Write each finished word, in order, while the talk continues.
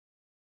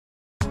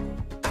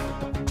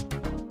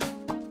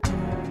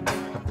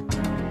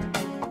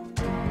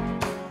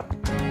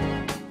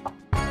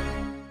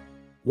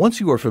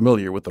Once you are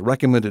familiar with the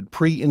recommended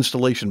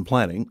pre-installation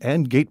planning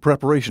and gate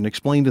preparation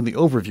explained in the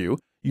overview,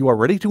 you are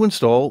ready to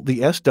install the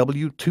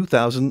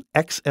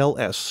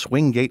SW2000XLS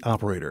swing gate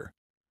operator.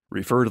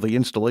 Refer to the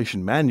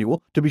installation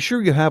manual to be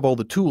sure you have all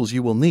the tools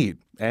you will need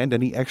and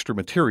any extra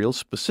materials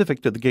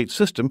specific to the gate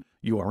system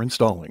you are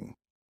installing.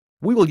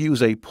 We will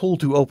use a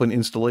pull-to-open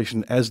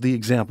installation as the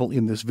example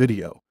in this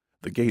video.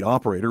 The gate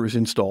operator is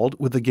installed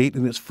with the gate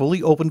in its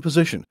fully open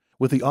position,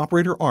 with the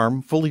operator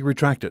arm fully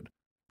retracted.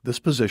 This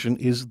position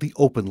is the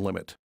open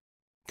limit.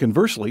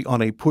 Conversely,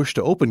 on a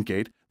push-to-open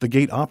gate, the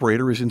gate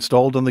operator is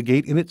installed on the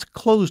gate in its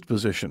closed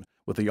position,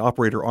 with the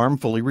operator arm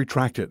fully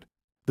retracted.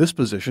 This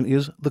position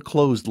is the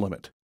closed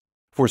limit.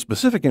 For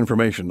specific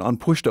information on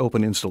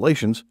push-to-open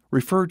installations,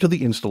 refer to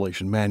the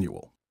installation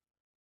manual.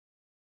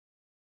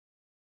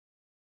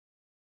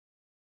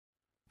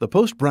 The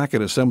post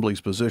bracket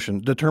assembly's position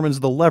determines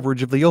the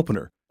leverage of the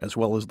opener, as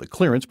well as the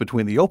clearance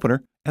between the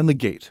opener and the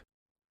gate.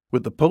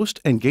 With the post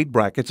and gate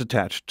brackets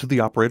attached to the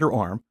operator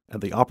arm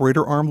and the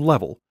operator arm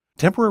level,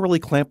 temporarily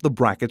clamp the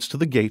brackets to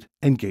the gate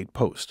and gate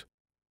post.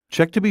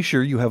 Check to be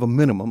sure you have a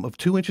minimum of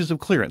 2 inches of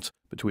clearance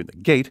between the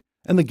gate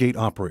and the gate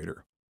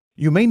operator.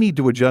 You may need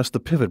to adjust the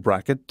pivot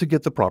bracket to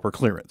get the proper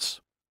clearance.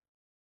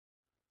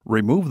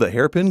 Remove the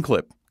hairpin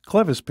clip,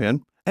 clevis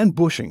pin, and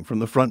bushing from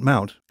the front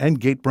mount and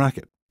gate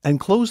bracket, and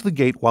close the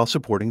gate while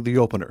supporting the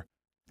opener.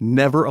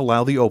 Never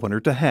allow the opener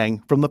to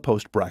hang from the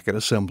post bracket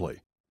assembly.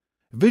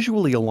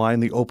 Visually align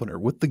the opener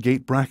with the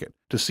gate bracket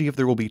to see if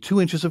there will be 2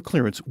 inches of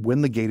clearance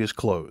when the gate is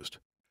closed.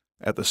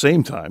 At the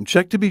same time,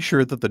 check to be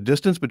sure that the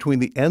distance between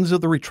the ends of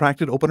the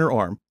retracted opener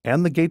arm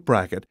and the gate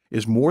bracket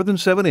is more than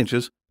 7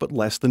 inches but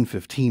less than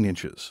 15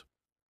 inches.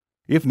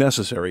 If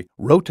necessary,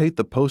 rotate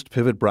the post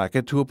pivot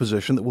bracket to a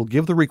position that will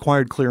give the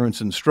required clearance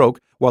and stroke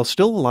while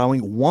still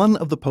allowing one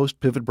of the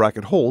post pivot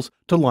bracket holes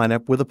to line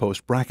up with a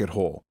post bracket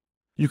hole.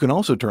 You can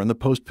also turn the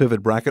post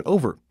pivot bracket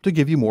over to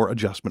give you more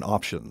adjustment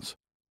options.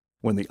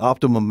 When the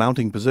optimum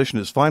mounting position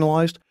is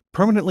finalized,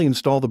 permanently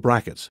install the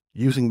brackets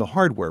using the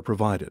hardware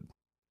provided.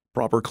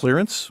 Proper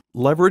clearance,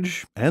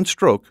 leverage, and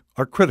stroke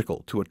are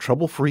critical to a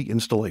trouble-free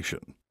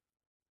installation.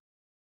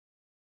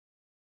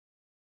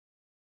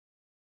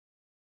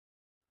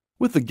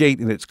 With the gate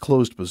in its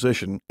closed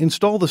position,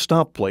 install the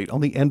stop plate on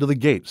the end of the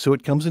gate so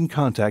it comes in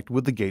contact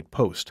with the gate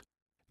post.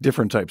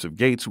 Different types of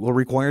gates will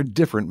require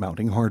different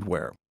mounting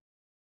hardware.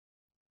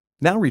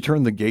 Now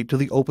return the gate to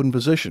the open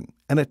position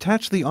and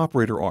attach the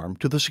operator arm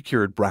to the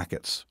secured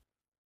brackets.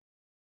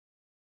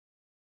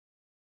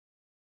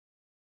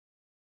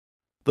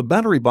 The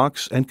battery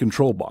box and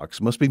control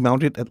box must be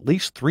mounted at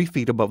least 3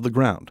 feet above the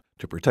ground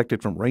to protect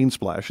it from rain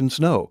splash and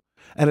snow,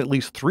 and at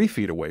least 3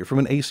 feet away from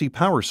an AC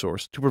power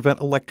source to prevent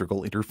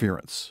electrical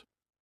interference.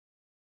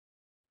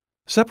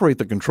 Separate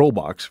the control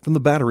box from the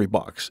battery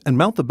box and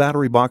mount the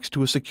battery box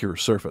to a secure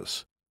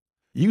surface.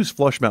 Use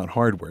flush mount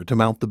hardware to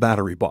mount the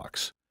battery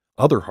box.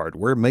 Other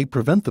hardware may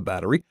prevent the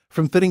battery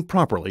from fitting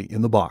properly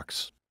in the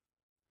box.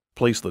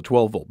 Place the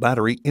 12-volt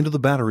battery into the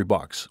battery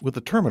box with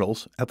the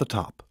terminals at the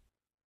top.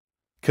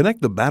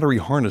 Connect the battery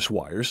harness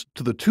wires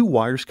to the 2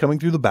 wires coming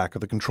through the back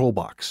of the control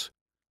box,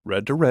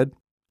 red to red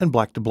and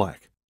black to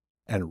black,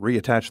 and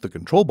reattach the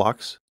control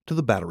box to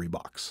the battery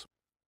box.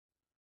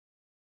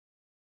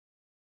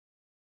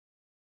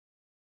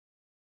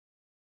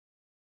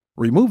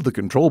 Remove the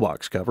control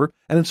box cover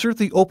and insert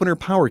the opener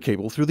power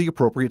cable through the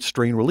appropriate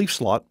strain relief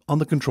slot on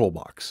the control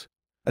box.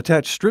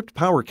 Attach stripped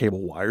power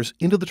cable wires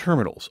into the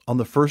terminals on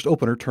the first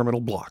opener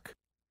terminal block.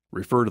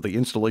 Refer to the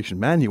installation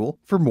manual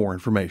for more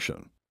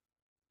information.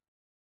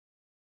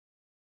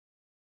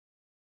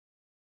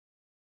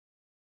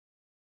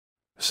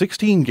 A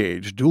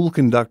 16-gauge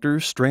dual-conductor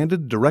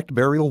stranded direct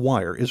burial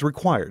wire is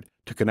required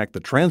to connect the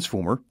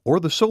transformer or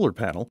the solar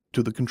panel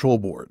to the control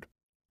board.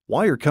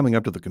 Wire coming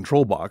up to the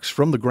control box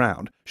from the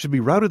ground should be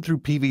routed through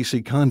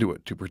PVC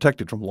conduit to protect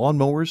it from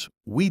lawnmowers,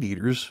 weed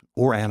eaters,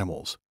 or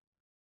animals.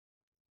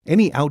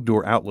 Any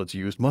outdoor outlets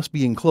used must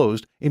be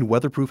enclosed in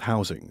weatherproof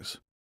housings.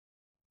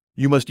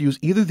 You must use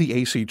either the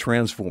AC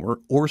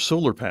transformer or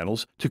solar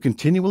panels to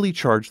continually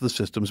charge the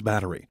system's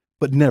battery,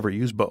 but never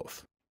use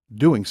both.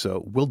 Doing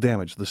so will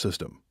damage the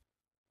system.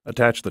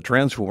 Attach the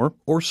transformer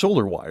or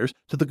solar wires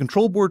to the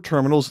control board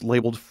terminals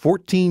labeled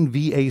 14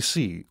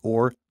 VAC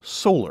or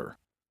solar.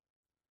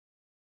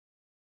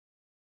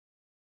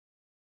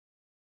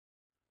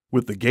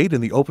 With the gate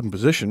in the open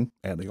position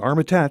and the arm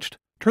attached,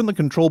 turn the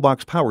control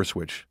box power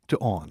switch to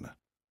on.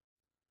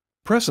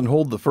 Press and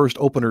hold the first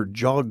opener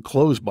jog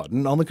close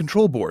button on the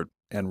control board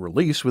and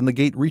release when the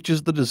gate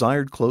reaches the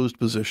desired closed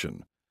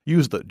position.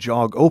 Use the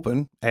jog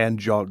open and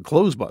jog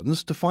close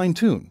buttons to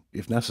fine-tune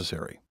if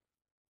necessary.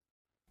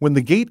 When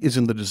the gate is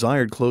in the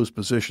desired closed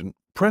position,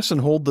 press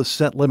and hold the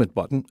set limit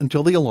button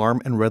until the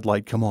alarm and red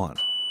light come on.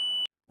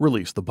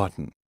 Release the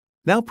button.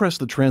 Now press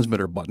the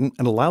transmitter button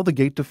and allow the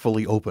gate to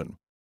fully open.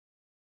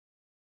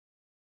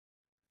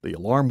 The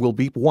alarm will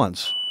beep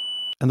once,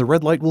 and the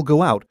red light will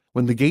go out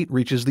when the gate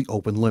reaches the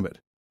open limit.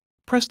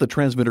 Press the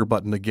transmitter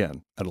button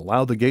again and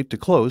allow the gate to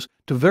close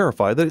to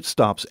verify that it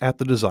stops at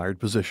the desired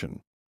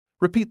position.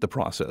 Repeat the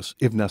process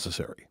if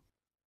necessary.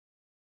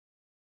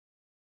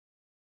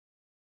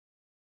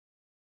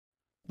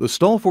 The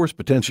stall force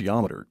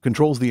potentiometer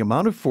controls the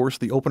amount of force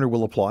the opener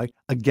will apply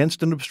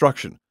against an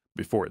obstruction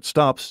before it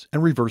stops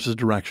and reverses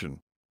direction.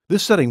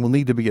 This setting will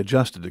need to be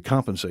adjusted to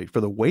compensate for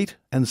the weight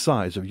and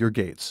size of your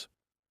gates.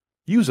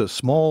 Use a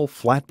small,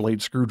 flat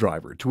blade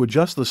screwdriver to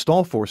adjust the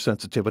stall force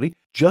sensitivity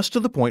just to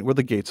the point where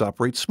the gates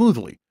operate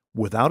smoothly,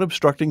 without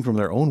obstructing from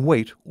their own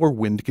weight or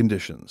wind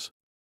conditions.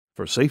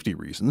 For safety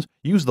reasons,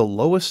 use the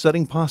lowest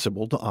setting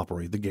possible to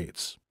operate the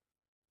gates.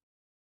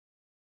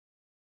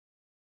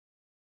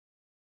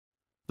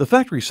 The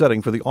factory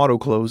setting for the auto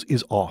close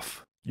is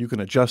off. You can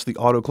adjust the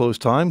auto close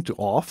time to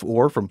off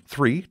or from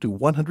 3 to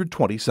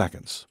 120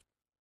 seconds.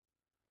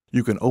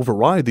 You can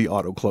override the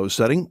auto close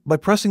setting by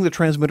pressing the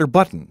transmitter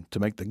button to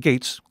make the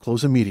gates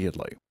close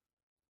immediately.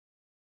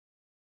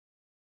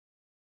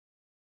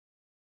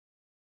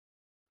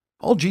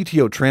 All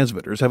GTO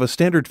transmitters have a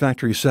standard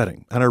factory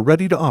setting and are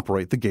ready to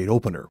operate the gate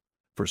opener.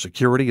 For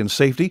security and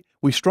safety,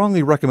 we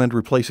strongly recommend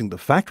replacing the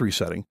factory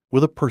setting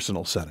with a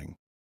personal setting.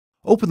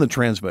 Open the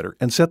transmitter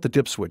and set the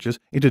dip switches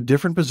into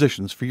different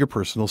positions for your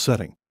personal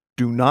setting.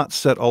 Do not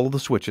set all of the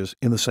switches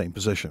in the same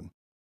position.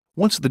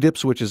 Once the dip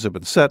switches have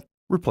been set,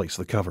 replace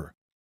the cover.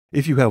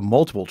 If you have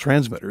multiple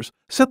transmitters,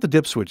 set the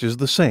dip switches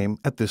the same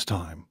at this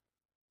time.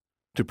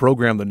 To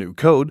program the new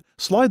code,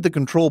 slide the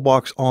control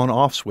box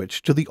on-off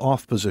switch to the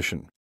off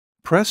position.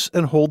 Press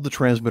and hold the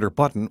transmitter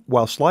button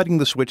while sliding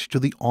the switch to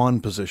the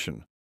on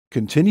position.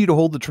 Continue to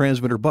hold the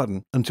transmitter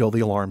button until the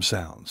alarm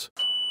sounds.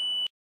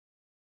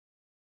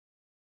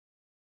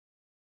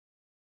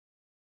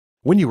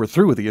 When you are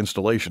through with the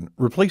installation,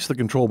 replace the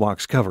control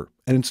box cover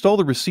and install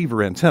the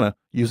receiver antenna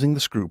using the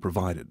screw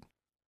provided.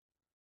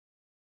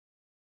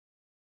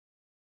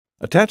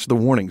 Attach the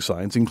warning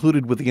signs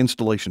included with the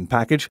installation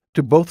package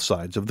to both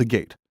sides of the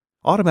gate.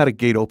 Automatic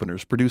gate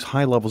openers produce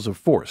high levels of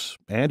force,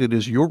 and it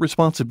is your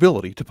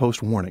responsibility to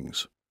post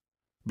warnings.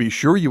 Be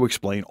sure you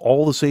explain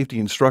all the safety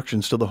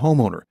instructions to the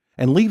homeowner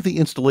and leave the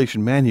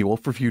installation manual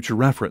for future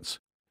reference.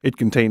 It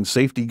contains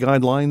safety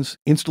guidelines,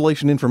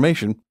 installation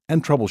information,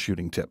 and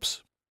troubleshooting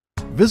tips.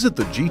 Visit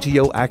the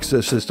GTO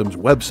Access Systems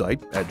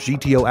website at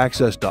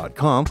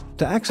gtoaccess.com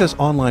to access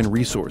online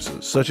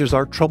resources such as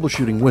our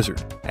troubleshooting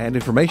wizard and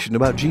information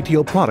about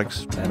GTO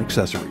products and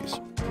accessories.